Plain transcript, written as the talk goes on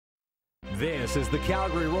This is the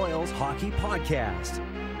Calgary Royals Hockey Podcast.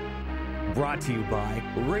 Brought to you by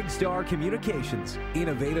Rigstar Communications,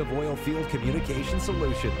 innovative oil field communication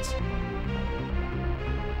solutions.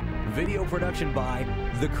 Video production by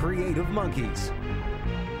The Creative Monkeys.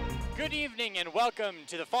 Good evening and welcome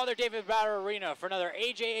to the Father David Bauer Arena for another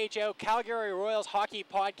AJHL Calgary Royals Hockey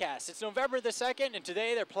Podcast. It's November the 2nd and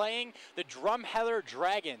today they're playing the Drumheller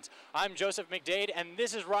Dragons. I'm Joseph McDaid and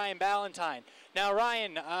this is Ryan Ballantine. Now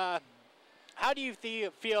Ryan, how do you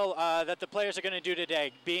feel that the players are going to do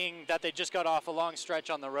today, being that they just got off a long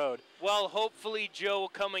stretch on the road? Well, hopefully Joe,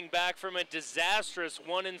 coming back from a disastrous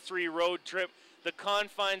 1-3 road trip, the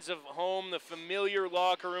confines of home, the familiar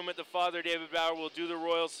locker room at the Father David Bauer will do the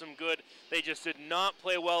Royals some good. They just did not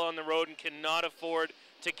play well on the road and cannot afford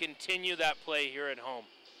to continue that play here at home.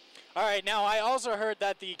 All right, now I also heard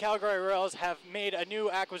that the Calgary Royals have made a new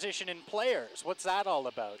acquisition in players. What's that all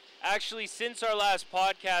about? Actually, since our last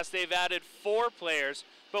podcast, they've added 4 players,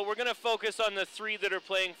 but we're going to focus on the 3 that are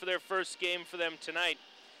playing for their first game for them tonight.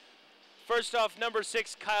 First off, number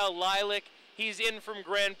 6, Kyle Lilac. He's in from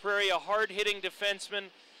Grand Prairie, a hard-hitting defenseman,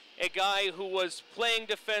 a guy who was playing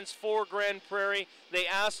defense for Grand Prairie. They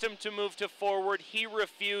asked him to move to forward. He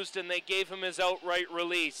refused, and they gave him his outright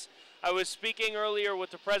release. I was speaking earlier with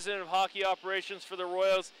the president of hockey operations for the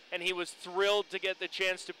Royals, and he was thrilled to get the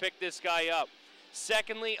chance to pick this guy up.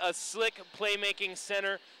 Secondly, a slick playmaking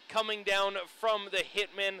center coming down from the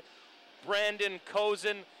hitman, Brandon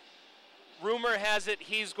Kozun. Rumor has it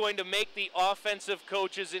he's going to make the offensive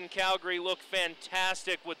coaches in Calgary look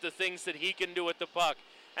fantastic with the things that he can do with the puck.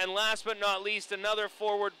 And last but not least, another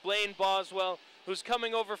forward, Blaine Boswell, who's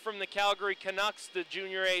coming over from the Calgary Canucks, the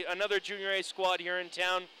another Junior A squad here in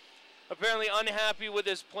town. Apparently unhappy with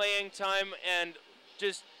his playing time, and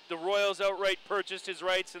just the Royals outright purchased his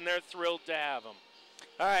rights, and they're thrilled to have him.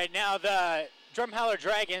 All right, now the Drumheller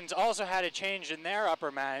Dragons also had a change in their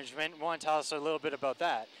upper management. Want to tell us a little bit about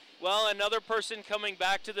that? Well, another person coming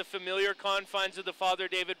back to the familiar confines of the Father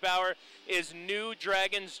David Bauer is new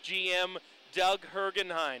Dragons GM Doug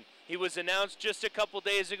Hergenheim. He was announced just a couple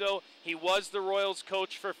days ago. He was the Royals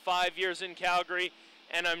coach for 5 years in Calgary,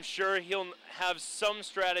 and I'm sure he'll have some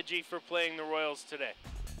strategy for playing the Royals today.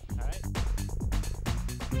 All right.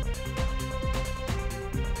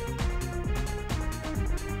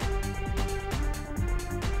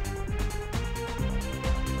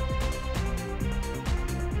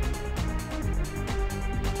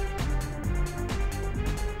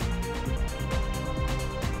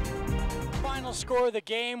 Score of the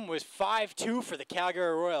game was 5-2 for the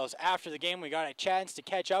Calgary Royals. After the game, we got a chance to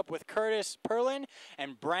catch up with Curtis Perlin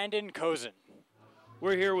and Brandon Kozun.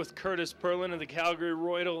 We're here with Curtis Perlin of the Calgary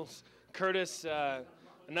Royals. Curtis, a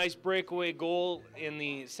nice breakaway goal in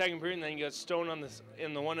the second period, and then you got stoned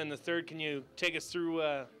in the one in the third. Can you take us through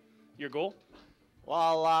your goal?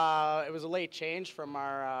 Well, it was a late change from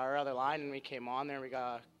our other line, and we came on there. We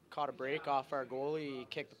caught a break off our goalie. He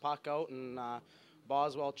kicked the puck out, and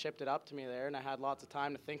Boswell chipped it up to me there, and I had lots of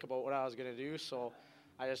time to think about what I was going to do, so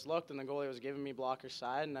I just looked, and the goalie was giving me blocker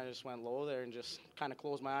side, and I just went low there and just kind of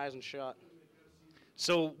closed my eyes and shot.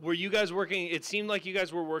 So were you guys working, it seemed like you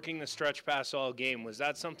guys were working the stretch pass all game. Was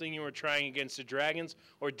that something you were trying against the Dragons,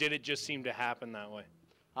 or did it just seem to happen that way?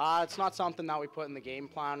 It's not something that we put in the game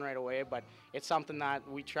plan right away, but it's something that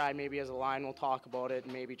we try maybe as a line. We'll talk about it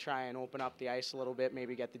and maybe try and open up the ice a little bit,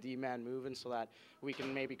 maybe get the D-man moving so that we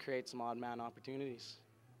can maybe create some odd-man opportunities.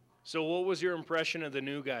 So what was your impression of the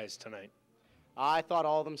new guys tonight? I thought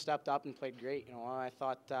all of them stepped up and played great. You know, I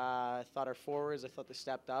thought our forwards, I thought they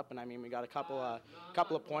stepped up, and I mean we got a couple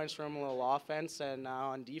of points from a little offense, and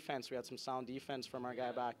on defense we had some sound defense from our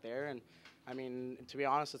guy back there, and I mean to be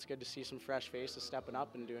honest, it's good to see some fresh faces stepping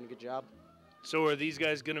up and doing a good job. So are these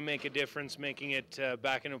guys going to make a difference, making it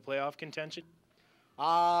back into playoff contention?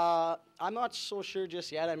 I'm not so sure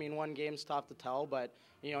just yet. I mean, one game's tough to tell, but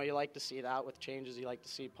you know, you like to see that with changes. You like to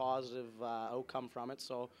see positive outcome from it.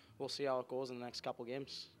 So we'll see how it goes in the next couple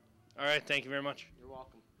games. All right, thank you very much. You're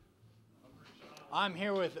welcome. I'm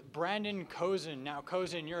here with Brandon Kozun. Now,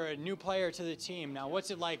 Kozun, you're a new player to the team. Now,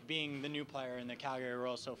 what's it like being the new player in the Calgary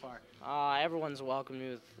Royals so far? Everyone's welcomed me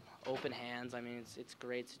with open hands. I mean, it's a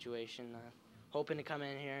great situation. Hoping to come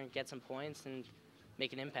in here and get some points and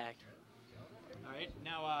make an impact. All right.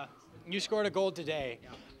 Now, you scored a goal today,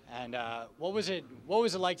 and what was it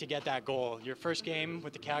like to get that goal? Your first game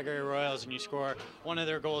with the Calgary Royals, and you score one of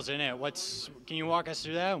their goals in it. Can you walk us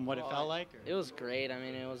through that and what it felt like? It was great. I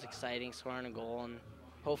mean, it was exciting scoring a goal, and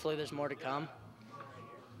hopefully there's more to come.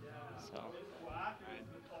 So.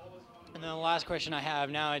 And then the last question I have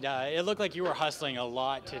now, it looked like you were hustling a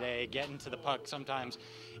lot today, getting to the puck sometimes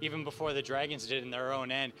even before the Dragons did in their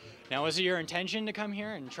own end. Now, was it your intention to come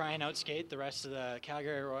here and try and outskate the rest of the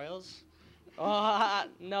Calgary Royals? No,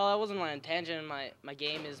 that wasn't my intention. My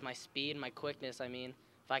game is my speed and my quickness. I mean,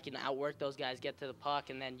 if I can outwork those guys, get to the puck,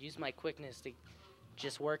 and then use my quickness to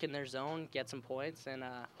just work in their zone, get some points, and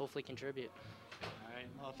hopefully contribute. All right.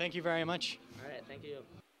 Well, thank you very much. All right, thank you.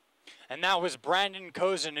 And that was Brandon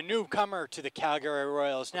Kozun, a newcomer to the Calgary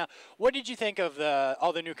Royals. Now, what did you think of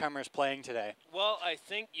all the newcomers playing today? Well, I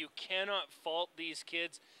think you cannot fault these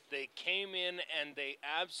kids. They came in and they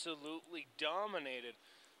absolutely dominated.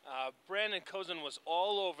 Brandon Kozun was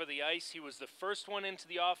all over the ice. He was the first one into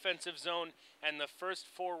the offensive zone and the first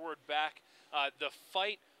forward back. The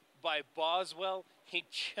fight by Boswell, he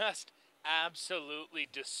just absolutely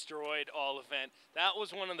destroyed all event. That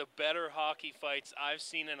was one of the better hockey fights I've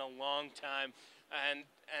seen in a long time. And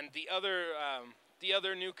the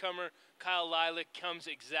other newcomer, Kyle Lilac, comes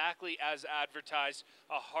exactly as advertised.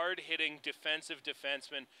 A hard-hitting defensive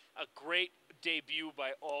defenseman. A great debut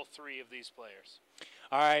by all three of these players.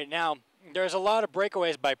 All right, now there's a lot of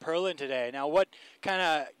breakaways by Perlin today. Now, what kind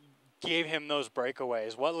of gave him those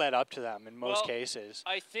breakaways? What led up to them in most cases?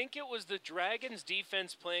 I think it was the Dragons'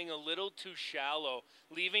 defense playing a little too shallow,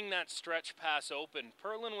 leaving that stretch pass open.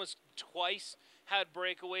 Perlin was twice had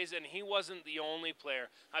breakaways, and he wasn't the only player.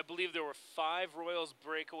 I believe there were 5 Royals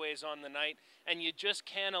breakaways on the night, and you just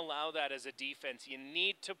can't allow that as a defense. You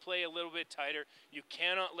need to play a little bit tighter. You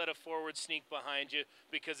cannot let a forward sneak behind you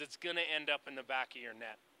because it's going to end up in the back of your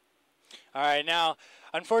net. All right, now,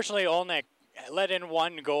 unfortunately, Olnick let in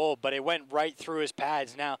 1 goal, but it went right through his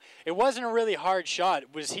pads. Now, it wasn't a really hard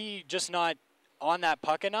shot. Was he just not on that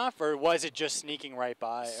puck enough, or was it just sneaking right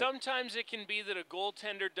by? Sometimes it can be that a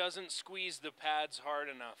goaltender doesn't squeeze the pads hard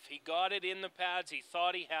enough. He got it in the pads. He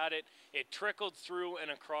thought he had it. It trickled through and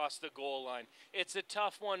across the goal line. It's a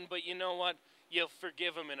tough one, but you know what? You'll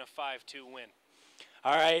forgive him in a 5-2 win.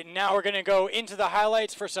 All right, now we're going to go into the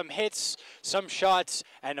highlights for some hits, some shots,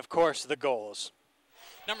 and, of course, the goals.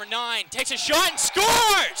 Number 9 takes a shot and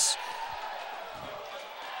scores!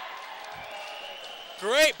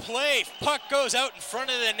 Great play. Puck goes out in front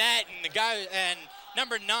of the net, and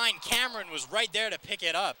number 9, Cameron, was right there to pick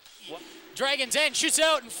it up. Dragons end, shoots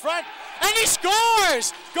out in front, and he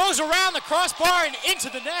scores! Goes around the crossbar and into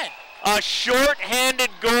the net. A short-handed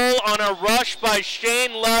goal on a rush by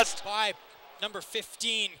Shane Lust. By number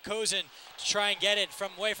 15, Kozun, to try and get it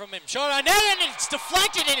away from him. Shot on net, and it's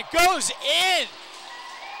deflected, and it goes in.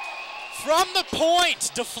 From the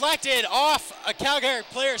point, deflected off a Calgary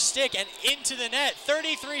player's stick and into the net.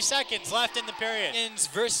 33 seconds left in the period.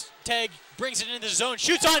 Versteg brings it into the zone,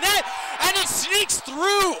 shoots on net, and it sneaks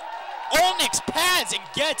through Olnick's pads and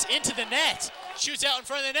gets into the net. Shoots out in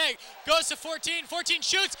front of the net, goes to 14, 14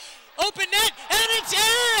 shoots, open net, and it's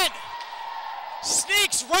in!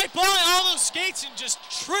 Sneaks right by all those skates and just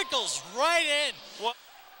trickles right in. What?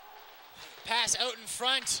 Pass out in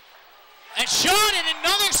front. And shot, and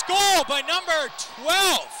another score by number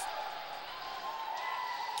 12,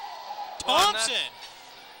 Thompson.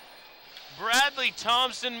 Bradley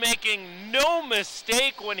Thompson making no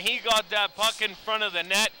mistake when he got that puck in front of the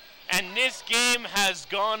net, and this game has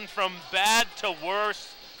gone from bad to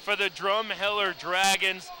worse for the Drumheller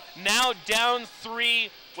Dragons. Now down 3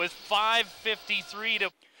 with 5:53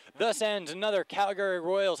 to... Thus ends another Calgary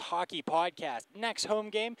Royals hockey podcast. Next home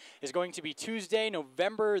game is going to be Tuesday,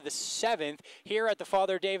 November the 7th, here at the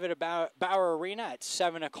Father David Bauer Arena at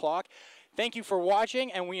 7 o'clock. Thank you for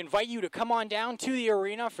watching, and we invite you to come on down to the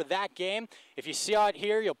arena for that game. If you saw it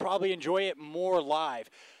here, you'll probably enjoy it more live.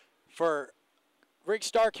 For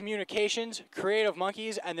Rigstar Communications, Creative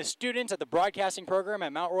Monkeys, and the students at the broadcasting program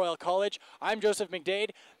at Mount Royal College, I'm Joseph McDaid.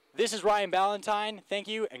 This is Ryan Ballantine. Thank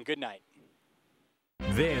you, and good night.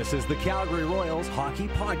 This is the Calgary Royals Hockey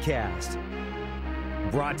Podcast.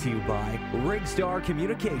 Brought to you by Rigstar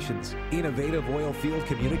Communications, innovative oil field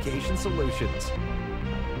communication solutions.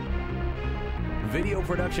 Video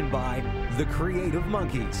production by The Creative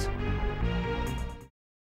Monkeys.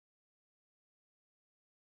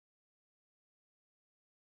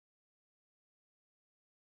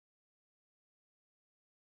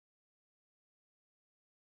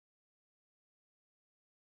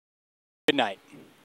 Good night.